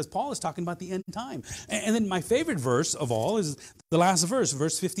 Corinthians because Paul is talking about the end time. And then my favorite verse of all is the last verse,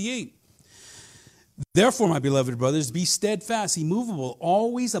 verse 58. Therefore, my beloved brothers, be steadfast, immovable,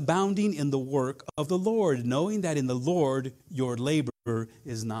 always abounding in the work of the Lord, knowing that in the Lord your labor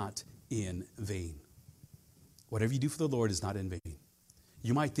is not in vain. Whatever you do for the Lord is not in vain.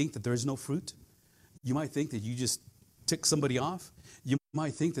 You might think that there is no fruit. You might think that you just tick somebody off. You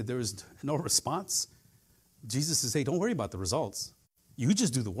might think that there is no response. Jesus says, hey, don't worry about the results. You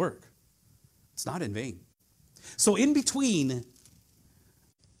just do the work. It's not in vain. So in between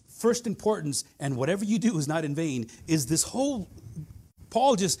first importance and whatever you do is not in vain is this whole,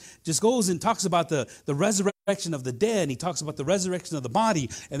 Paul just goes and talks about the resurrection of the dead. And he talks about the resurrection of the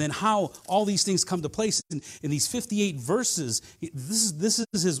body and then how all these things come to place in these 58 verses. This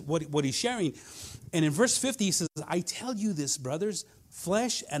is what he's sharing. And in verse 50, he says, I tell you this, brothers,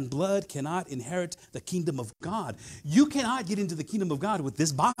 flesh and blood cannot inherit the kingdom of God. You cannot get into the kingdom of God with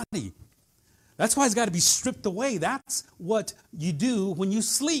this body. That's why it's got to be stripped away. That's what you do when you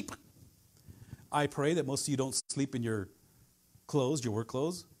sleep. I pray that most of you don't sleep in your clothes, your work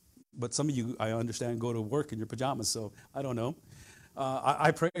clothes. But some of you, I understand, go to work in your pajamas, so I don't know.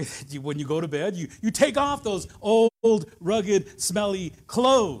 I pray that when you go to bed, you take off those old, rugged, smelly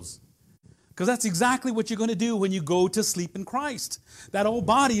clothes. Because that's exactly what you're going to do when you go to sleep in Christ. That old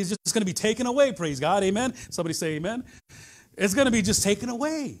body is just going to be taken away, praise God, amen? Somebody say amen. It's going to be just taken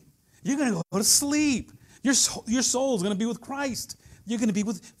away. You're going to go to sleep. Your soul is going to be with Christ. You're going to be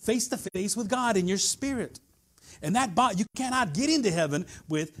face to face with God in your spirit. And that body, you cannot get into heaven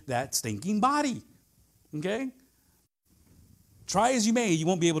with that stinking body. Okay? Try as you may, you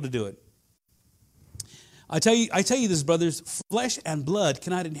won't be able to do it. I tell you this, brothers, flesh and blood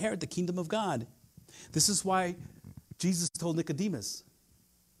cannot inherit the kingdom of God. This is why Jesus told Nicodemus,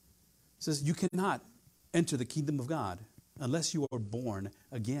 he says, you cannot enter the kingdom of God unless you are born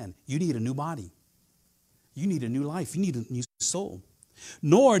again. You need a new body. You need a new life. You need a new soul.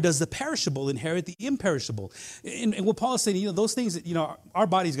 Nor does the perishable inherit the imperishable. And what Paul is saying, those things that, our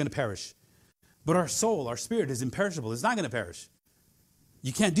body is going to perish. But our soul, our spirit is imperishable. It's not going to perish.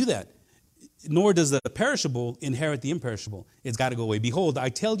 You can't do that. Nor does the perishable inherit the imperishable. It's got to go away. Behold, I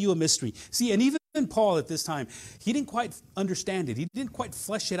tell you a mystery. See, and even Paul at this time, he didn't quite understand it. He didn't quite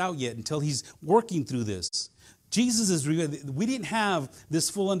flesh it out yet until he's working through this. We didn't have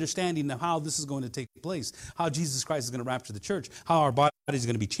this full understanding of how this is going to take place, how Jesus Christ is going to rapture the church, how our body is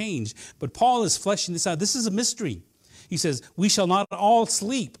going to be changed. But Paul is fleshing this out. This is a mystery. He says, we shall not all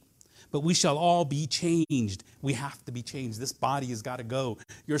sleep, but we shall all be changed. We have to be changed. This body has got to go.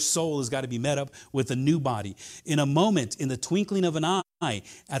 Your soul has got to be met up with a new body. In a moment, in the twinkling of an eye,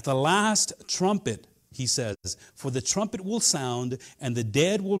 at the last trumpet, he says, for the trumpet will sound, and the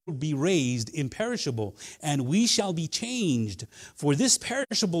dead will be raised imperishable, and we shall be changed. For this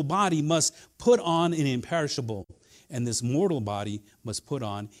perishable body must put on an imperishable, and this mortal body must put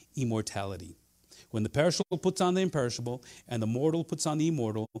on immortality. When the perishable puts on the imperishable, and the mortal puts on the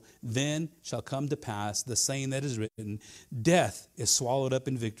immortal, then shall come to pass the saying that is written, death is swallowed up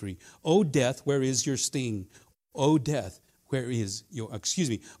in victory. O death, where is your sting? O death, where is your,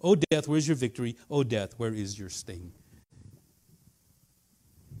 O death, where is your victory? O death, where is your sting?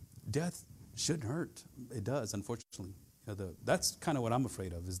 Death shouldn't hurt. It does, unfortunately. That's kind of what I'm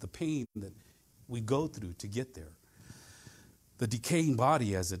afraid of, is the pain that we go through to get there. The decaying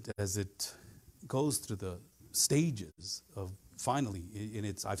body as it goes through the stages of finally,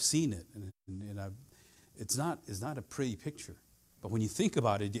 and I've seen it, and it's not a pretty picture. But when you think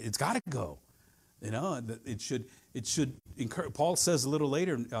about it, it's got to go. It should encourage. Paul says a little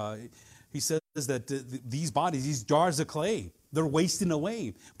later, he says that these bodies, these jars of clay, they're wasting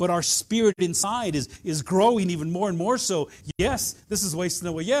away. But our spirit inside is growing even more and more so. Yes, this is wasting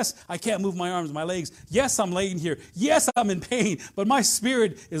away. Yes, I can't move my arms, my legs. Yes, I'm laying here. Yes, I'm in pain. But my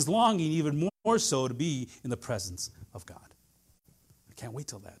spirit is longing even more so to be in the presence of God. I can't wait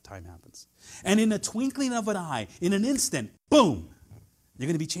till that time happens. And in a twinkling of an eye, in an instant, boom, you're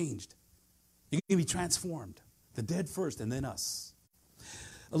going to be changed. You're going to be transformed. The dead first, and then us.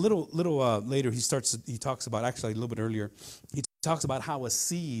 A little later, he talks about, actually a little bit earlier, he talks about how a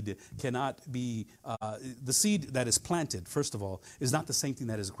seed cannot be, the seed that is planted, first of all, is not the same thing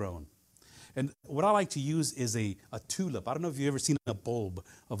that is grown. And what I like to use is a tulip. I don't know if you've ever seen a bulb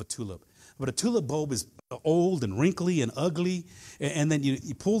of a tulip. But a tulip bulb is old and wrinkly and ugly. And then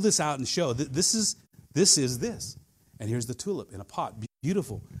you pull this out and show that this is this. And here's the tulip in a pot.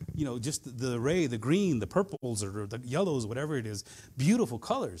 Beautiful. Just the array, the green, the purples, or the yellows, whatever it is. Beautiful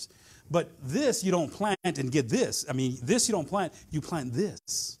colors. But this you don't plant and get this. This you don't plant, you plant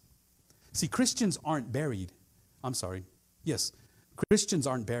this. See, Christians aren't buried. I'm sorry. Yes, Christians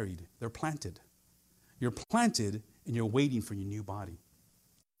aren't buried. They're planted. You're planted and you're waiting for your new body.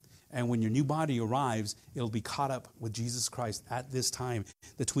 And when your new body arrives, it'll be caught up with Jesus Christ at this time,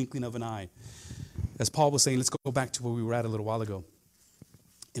 the twinkling of an eye. As Paul was saying, let's go back to where we were at a little while ago.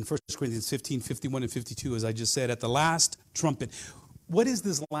 In 1 Corinthians 15, 51 and 52, as I just said, at the last trumpet. What is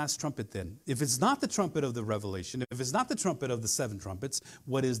this last trumpet then? If it's not the trumpet of the Revelation, if it's not the trumpet of the 7 trumpets,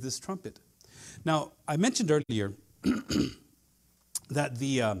 what is this trumpet? Now, I mentioned earlier that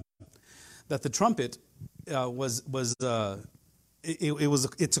the trumpet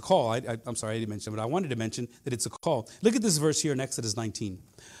it's a call. I'm sorry, I didn't mention it, but I wanted to mention that it's a call. Look at this verse here in Exodus 19.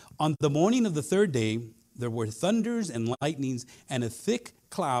 On the morning of the 3rd day, there were thunders and lightnings and a thick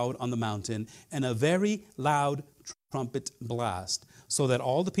cloud on the mountain and a very loud trumpet blast, so that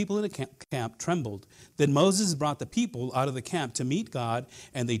all the people in the camp trembled. Then Moses brought the people out of the camp to meet God,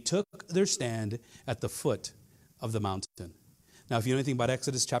 and they took their stand at the foot of the mountain. Now, if you know anything about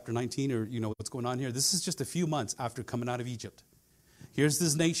Exodus chapter 19, or you know what's going on here, this is just a few months after coming out of Egypt. Here's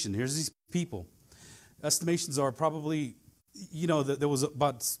this nation. Here's these people. Estimations are probably, there was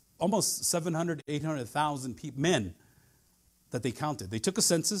about almost 700, 800,000 men that they counted. They took a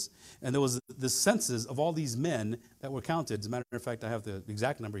census, and there was the census of all these men that were counted. As a matter of fact, I have the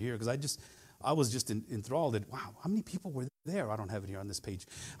exact number here because I was just enthralled at, wow, how many people were there? I don't have it here on this page.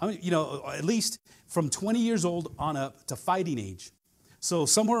 How many, at least from 20 years old on up to fighting age. So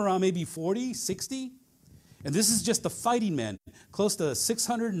somewhere around maybe 40, 60. And this is just the fighting men, close to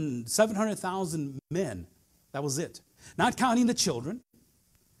 600 and 700,000 men. That was it. Not counting the children,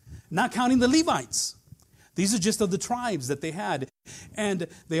 not counting the Levites. These are just of the tribes that they had. And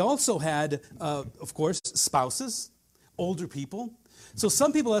they also had, of course, spouses, older people. So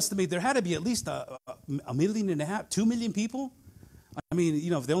some people estimate there had to be at least a 1.5 million, 2 million people. I mean,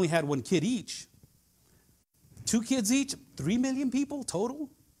 if they only had 1 kid each, 2 kids each, 3 million people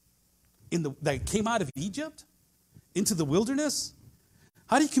total that came out of Egypt into the wilderness.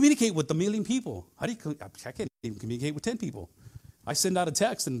 How do you communicate with the 1 million people? I can't even communicate with 10 people. I send out a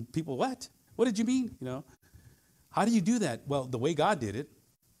text and people, what? What did you mean? How do you do that? Well, the way God did it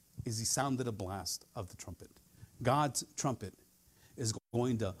is he sounded a blast of the trumpet. God's trumpet is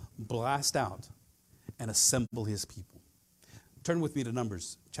going to blast out and assemble his people. Turn with me to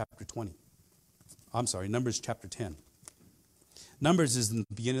Numbers chapter 20. Numbers chapter 10. Numbers is in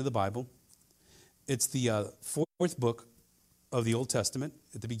the beginning of the Bible. It's the 4th book of the Old Testament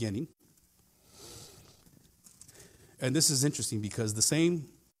at the beginning. And this is interesting because the same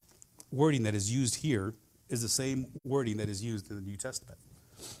wording that is used here is the same wording that is used in the New Testament.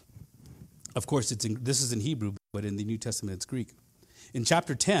 Of course, this is in Hebrew, but in the New Testament it's Greek. In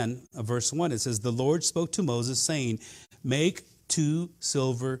chapter 10, verse 1, it says, "The Lord spoke to Moses, saying, Make 2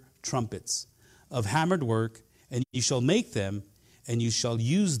 silver trumpets of hammered work, and you shall make them, and you shall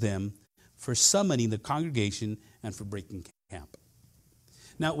use them for summoning the congregation and for breaking camp."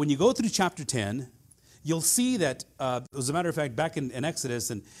 Now, when you go through chapter 10, you'll see that, as a matter of fact, back in Exodus,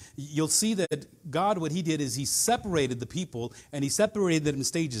 and you'll see that God, what he did is he separated the people, and he separated them in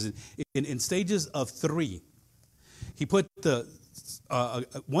stages, in stages of 3. He put the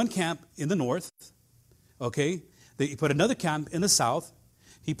one camp in the north, okay? He put another camp in the south.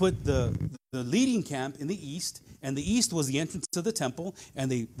 He put the leading camp in the east, and the east was the entrance to the temple,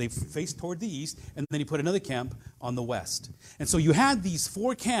 and they faced toward the east, and then he put another camp on the west. And so you had these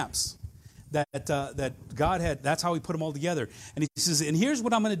 4 camps that God had. That's how he put them all together. And he says, and here's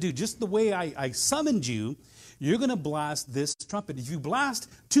what I'm going to do. Just the way I summoned you, you're going to blast this trumpet. If you blast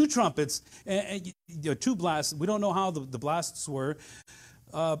 2 trumpets, and 2 blasts, we don't know how the blasts were.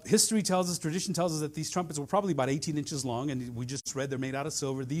 History tells us, tradition tells us that these trumpets were probably about 18 inches long, and we just read they're made out of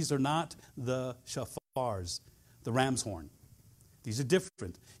silver. These are not the shafars, the ram's horn. These are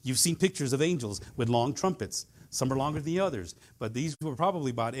different. You've seen pictures of angels with long trumpets. Some are longer than the others, but these were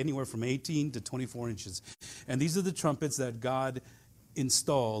probably about anywhere from 18 to 24 inches. And these are the trumpets that God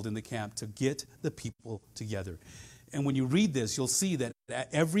installed in the camp to get the people together. And when you read this, you'll see that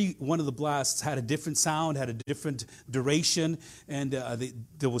every one of the blasts had a different sound, had a different duration, and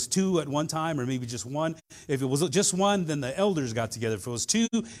there was 2 at one time, or maybe just 1. If it was just 1, then the elders got together. If it was 2,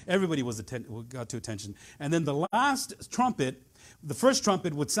 everybody got to attention. And then the last trumpet, the first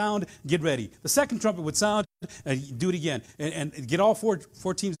trumpet would sound, get ready. The second trumpet would sound, and do it again, and get all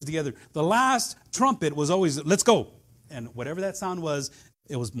four teams together. The last trumpet was always, let's go. And whatever that sound was,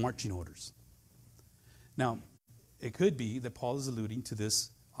 it was marching orders. Now, it could be that Paul is alluding to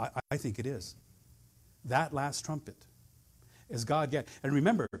this. I think it is. That last trumpet is God. And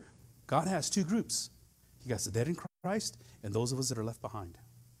remember, God has 2 groups. He got the dead in Christ and those of us that are left behind.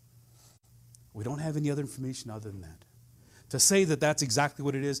 We don't have any other information other than that. To say that that's exactly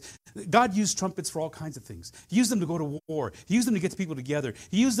what it is. God used trumpets for all kinds of things. He used them to go to war. He used them to get the people together.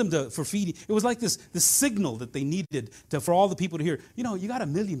 He used them for feeding. It was like this signal that they needed for all the people to hear. You know, you got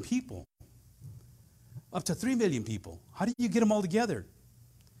 1 million people. Up to 3 million people. How do you get them all together?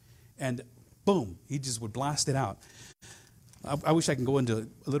 And boom, he just would blast it out. I wish I could go into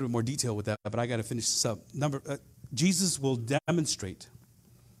a little bit more detail with that, but I got to finish this up. Jesus will demonstrate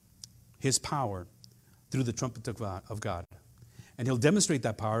his power through the trumpet of God. And he'll demonstrate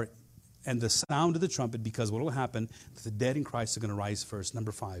that power and the sound of the trumpet, because what will happen, the dead in Christ are going to rise first.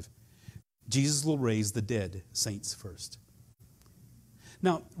 Number 5, Jesus will raise the dead saints first.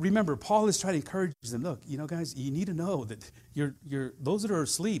 Now, remember, Paul is trying to encourage them. Look, guys, you need to know that those that are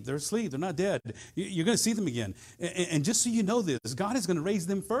asleep, they're asleep. They're not dead. You're going to see them again. And just so you know this, God is going to raise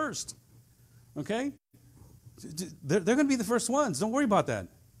them first. Okay? They're going to be the first ones. Don't worry about that.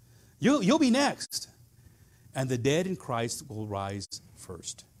 You'll be next. And the dead in Christ will rise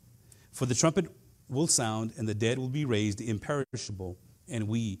first. For the trumpet will sound, and the dead will be raised imperishable, and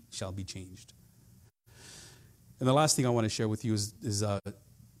we shall be changed. And the last thing I want to share with you is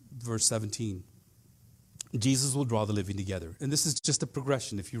verse 17. Jesus will draw the living together. And this is just a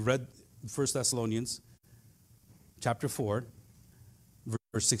progression. If you read 1 Thessalonians chapter 4,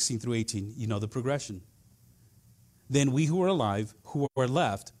 verse 16 through 18, you know the progression. Then we who are alive, who are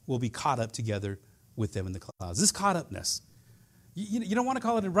left, will be caught up together with them in the clouds. This caught upness. You don't want to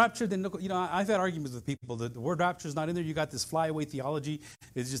call it a rapture. Then I've had arguments with people that the word rapture is not in there. You got this flyaway theology.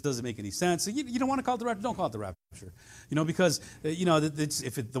 It just doesn't make any sense. So you don't want to call it the rapture. Don't call it the rapture. Because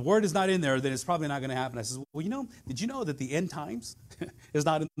if the word is not in there, then it's probably not going to happen. I says, well, did you know that the end times is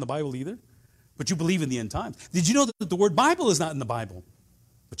not in the Bible either? But you believe in the end times. Did you know that the word Bible is not in the Bible?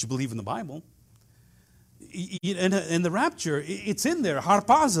 But you believe in the Bible. And the rapture, it's in there.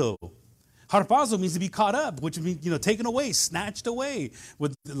 Harpazo. Harpazo means to be caught up, which means, taken away, snatched away.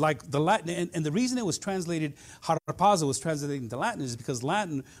 With like the Latin, and the reason it was translated, harpazo was translated into Latin, is because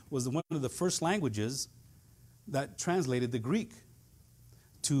Latin was one of the first languages that translated the Greek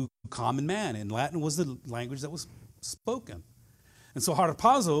to common man, and Latin was the language that was spoken. And so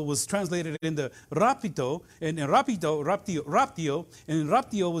harpazo was translated into rapito, and raptio, and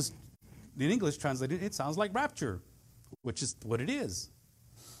raptio was, in English translated, it sounds like rapture, which is what it is.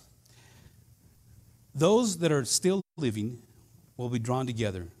 Those that are still living will be drawn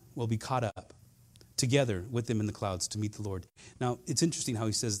together, will be caught up together with them in the clouds to meet the Lord. Now, it's interesting how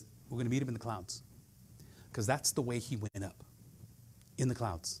he says we're going to meet him in the clouds, because that's the way he went up, in the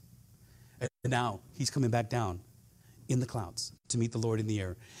clouds. now he's coming back down in the clouds to meet the Lord in the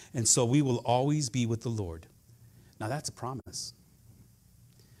air. And so we will always be with the Lord. Now that's a promise.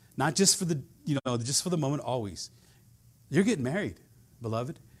 Not just for just for the moment, always. You're getting married,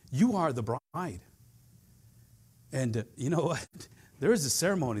 beloved. You are the bride. And you know what? There is a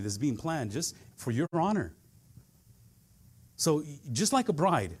ceremony that's being planned just for your honor. So just like a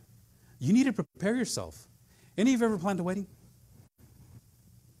bride, you need to prepare yourself. Any of you ever planned a wedding?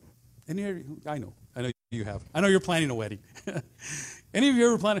 I know you have. I know you're planning a wedding. Any of you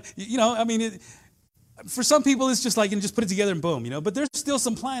ever planned? For some people, it's just like, just put it together and boom, But there's still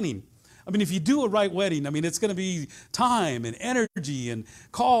some planning. If you do a right wedding, it's going to be time and energy and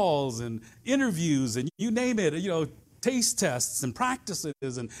calls and interviews and you name it, taste tests and practices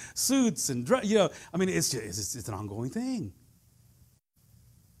and suits and, it's an ongoing thing.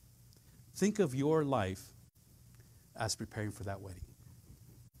 Think of your life as preparing for that wedding.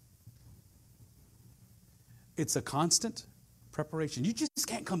 It's a constant preparation. You just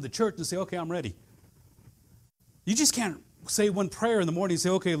can't come to church and say, okay, I'm ready. You just can't say one prayer in the morning and say,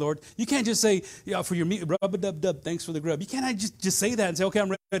 okay, Lord. You can't just say, for your meat, rub-a-dub-dub, thanks for the grub. You can't just say that and say, okay,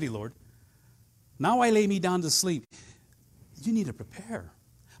 I'm ready, Lord. Now I lay me down to sleep. You need to prepare.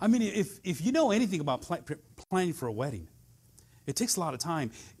 If you know anything about planning for a wedding, it takes a lot of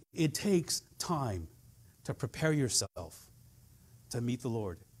time. It takes time to prepare yourself to meet the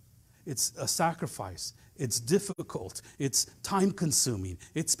Lord. It's a sacrifice. It's difficult. It's time-consuming.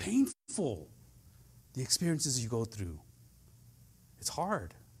 It's painful. The experiences you go through. It's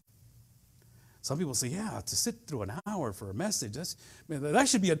hard. Some people say, to sit through an hour for a message, that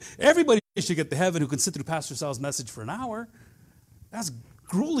should be everybody should get to heaven who can sit through Pastor Sal's message for an hour. That's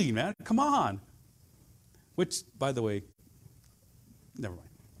grueling, man. Come on. Which, by the way, never mind.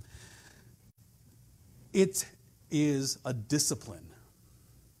 It is a discipline.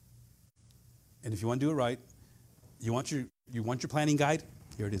 And if you want to do it right, you want your planning guide?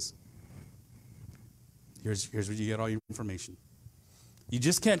 Here it is. Here's where you get all your information. You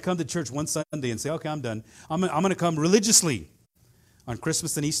just can't come to church one Sunday and say, okay, I'm done. I'm going to come religiously on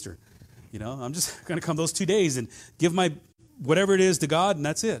Christmas and Easter. I'm just going to come those 2 days and give my whatever it is to God, and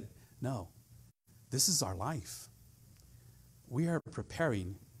that's it. No. This is our life. We are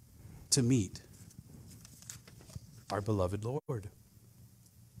preparing to meet our beloved Lord.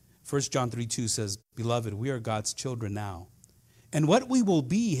 1 John 3:2 says, Beloved, we are God's children now, and what we will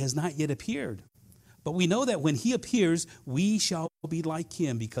be has not yet appeared. But we know that when he appears, we shall be like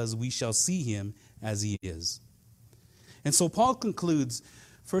him because we shall see him as he is. And so Paul concludes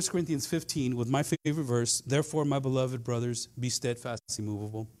 1 Corinthians 15 with my favorite verse, Therefore, my beloved brothers, be steadfast,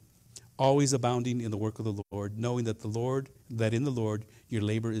 immovable, always abounding in the work of the Lord, knowing that in the Lord your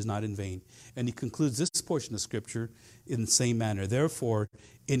labor is not in vain. And he concludes this portion of Scripture in the same manner. Therefore,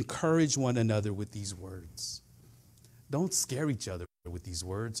 encourage one another with these words. Don't scare each other with these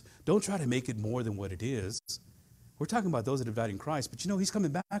words. Don't try to make it more than what it is. We're talking about those that have died in Christ, but he's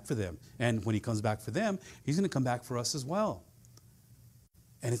coming back for them. And when he comes back for them, he's going to come back for us as well.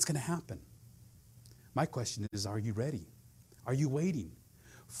 And it's going to happen. My question is, are you ready? Are you waiting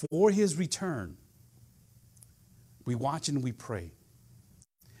for his return? We watch and we pray.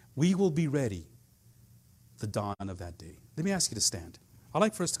 We will be ready the dawn of that day. Let me ask you to stand. I'd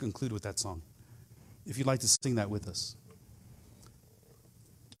like for us to conclude with that song. If you'd like to sing that with us.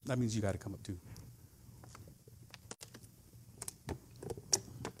 That means you got to come up too.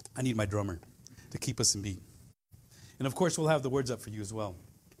 I need my drummer to keep us in beat. And of course, we'll have the words up for you as well.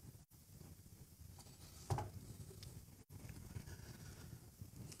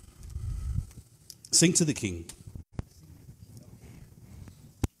 Sing to the King.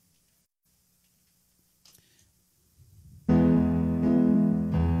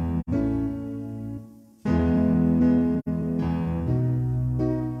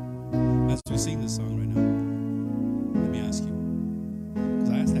 As we sing this song right now, let me ask you, because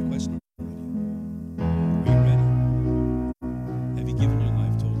I asked that question already. Are you ready? Have you given your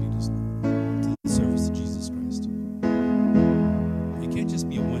life totally to the service of Jesus Christ? It can't just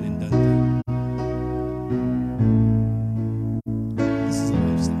be a one and done thing. This is a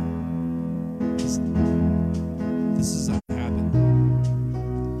lifestyle. This is a habit.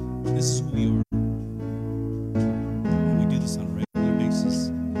 This is who we are. And we do this on a regular basis,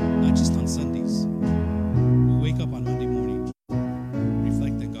 not just on Sundays.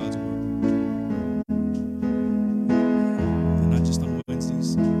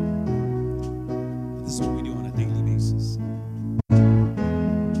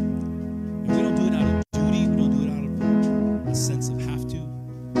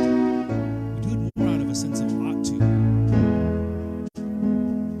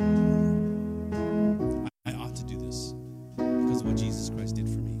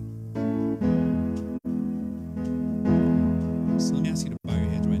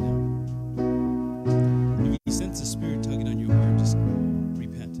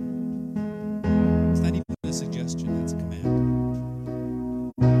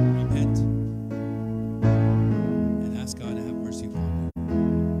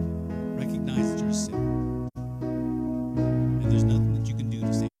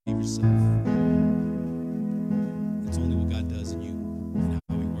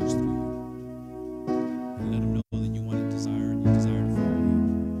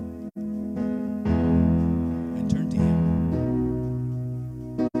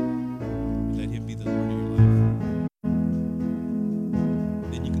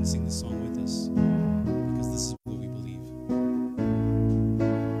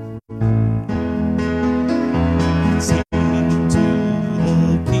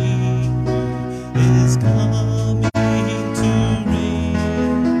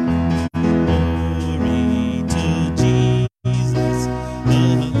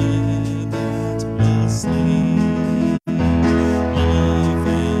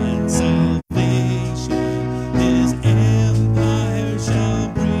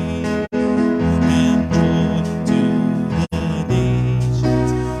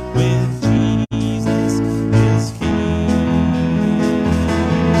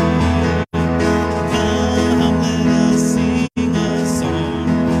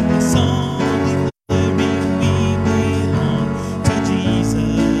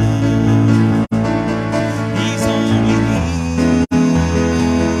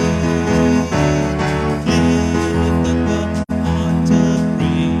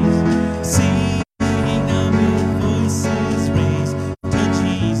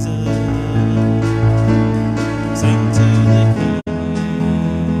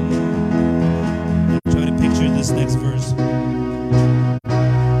 this next verse in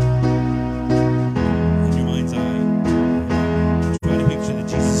your mind's eye. Try to picture that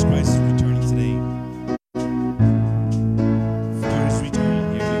Jesus Christ is returning today. For his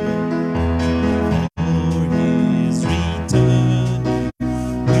return, here we go. For his return,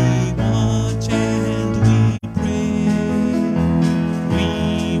 we watch and we pray. We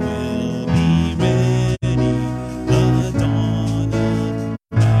will be ready, the dawn of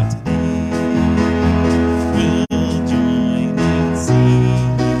that day. We'll join in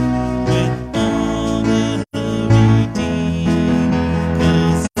singing with all the redeemed,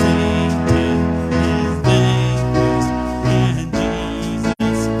 'cause Satan is vanquished and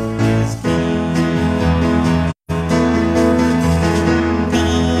Jesus is King.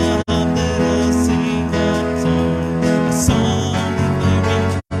 Come, let us sing a song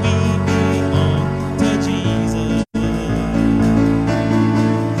declaring we belong to Jesus.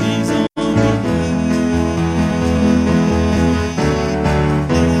 He's all we need.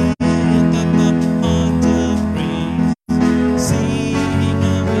 Lift up a heart of praise, singing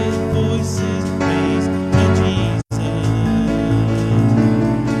out with voices praise to Jesus.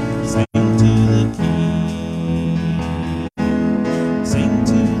 Sing to the King. Sing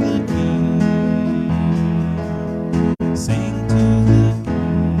to the King. Sing to the King.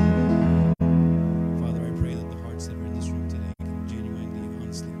 Father, I pray that the hearts that are in this room today can genuinely and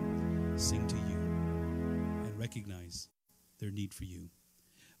honestly sing to you and recognize their need for you.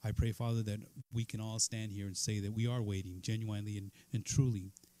 I pray, Father, that we can all stand here and say that we are waiting genuinely and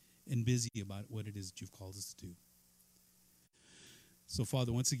truly and busy about what it is that you've called us to do. So,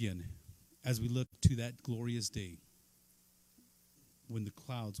 Father, once again, as we look to that glorious day when the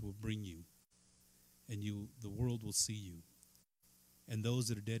clouds will bring you and the world will see you, and those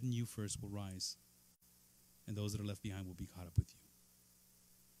that are dead in you first will rise, and those that are left behind will be caught up with you.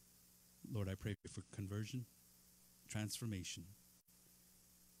 Lord, I pray for conversion, transformation,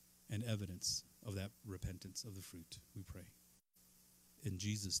 and evidence of that repentance of the fruit, we pray. In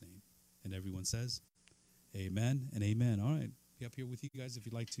Jesus' name. And everyone says, amen and amen. All right. Be up here with you guys if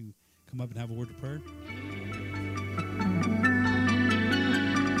you'd like to come up and have a word of prayer.